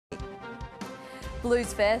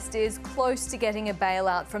Bluesfest is close to getting a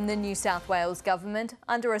bailout from the New South Wales government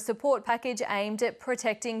under a support package aimed at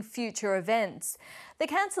protecting future events. The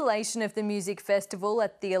cancellation of the music festival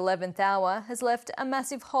at the 11th hour has left a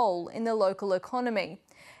massive hole in the local economy.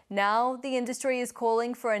 Now the industry is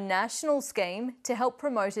calling for a national scheme to help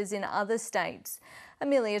promoters in other states.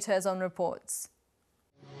 Emilia Terzon reports.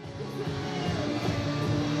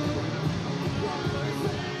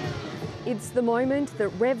 It's the moment that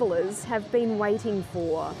revellers have been waiting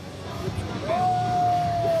for.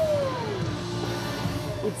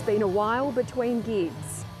 It's been a while between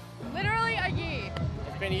gigs. Literally a year.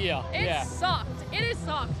 It's been a year. It sucked. It is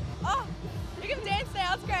sucked. Oh, you can dance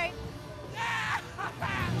now. It's great.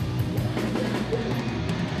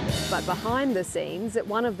 But behind the scenes, at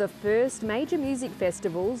one of the first major music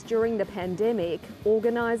festivals during the pandemic,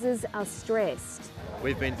 organisers are stressed.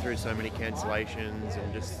 We've been through so many cancellations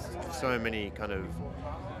and just so many kind of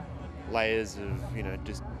layers of,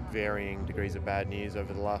 just varying degrees of bad news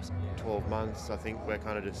over the last 12 months. I think we're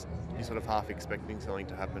kind of just sort of half expecting something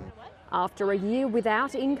to happen. After a year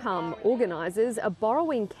without income, organisers are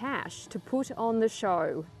borrowing cash to put on the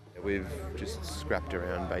show. We've just scrapped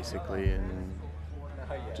around basically and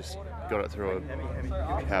just got it through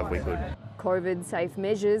how we could. COVID-safe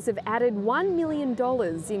measures have added $1 million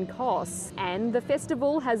in costs, and the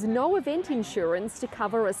festival has no event insurance to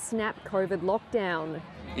cover a snap COVID lockdown.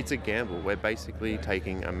 It's a gamble. We're basically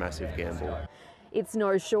taking a massive gamble. It's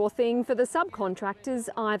no sure thing for the subcontractors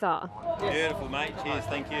either. Beautiful, mate. Cheers,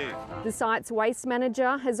 thank you. The site's waste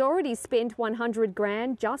manager has already spent 100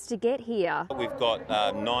 grand just to get here. We've got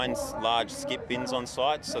 9 large skip bins on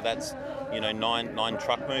site, so that's nine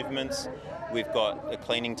truck movements. We've got a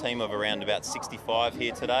cleaning team of around about 65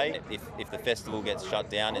 here today. If the festival gets shut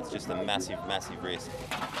down, it's just a massive, massive risk.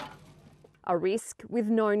 A risk with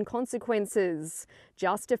known consequences.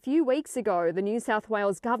 Just a few weeks ago, the New South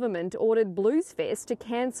Wales government ordered Bluesfest to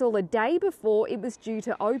cancel a day before it was due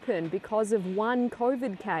to open because of one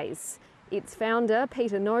COVID case. Its founder,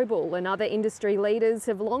 Peter Noble, and other industry leaders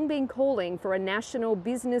have long been calling for a national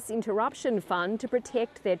business interruption fund to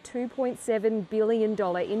protect their $2.7 billion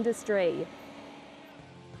industry.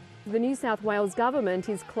 The New South Wales government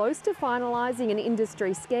is close to finalising an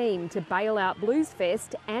industry scheme to bail out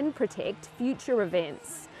Bluesfest and protect future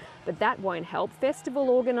events. But that won't help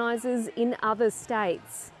festival organisers in other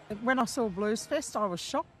states. When I saw Bluesfest, I was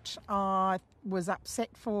shocked. I was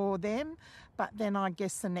upset for them, but then I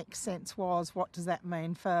guess the next sense was, what does that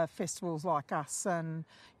mean for festivals like us? And,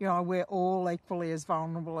 we're all equally as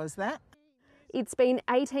vulnerable as that. It's been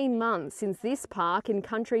 18 months since this park in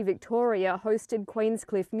country Victoria hosted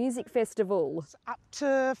Queenscliff Music Festival. Up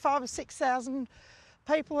to 5,000 or 6,000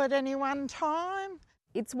 people at any one time.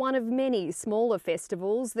 It's one of many smaller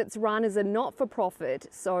festivals that's run as a not-for-profit,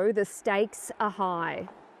 so the stakes are high.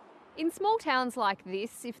 In small towns like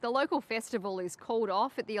this, if the local festival is called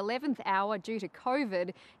off at the 11th hour due to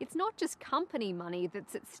COVID, it's not just company money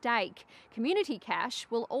that's at stake. Community cash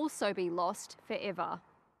will also be lost forever.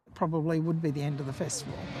 Probably would be the end of the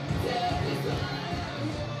festival.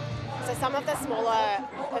 So some of the smaller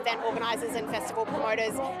event organisers and festival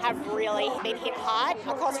promoters have really been hit hard.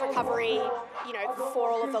 A cost recovery, for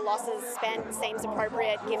all of the losses spent seems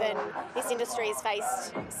appropriate given this industry has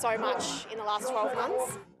faced so much in the last 12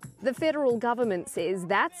 months. The federal government says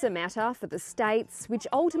that's a matter for the states, which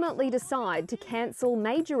ultimately decide to cancel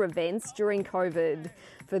major events during COVID.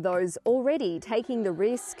 For those already taking the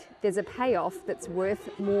risk, there's a payoff that's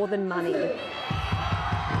worth more than money.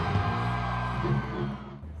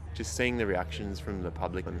 Just seeing the reactions from the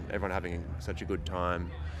public and everyone having such a good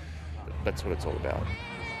time, that's what it's all about.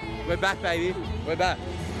 We're back, baby. We're back.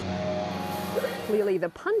 Clearly the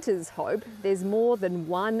punters hope there's more than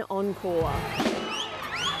one encore.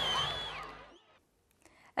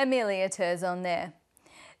 Emilia Terzon there.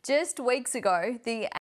 Just weeks ago, the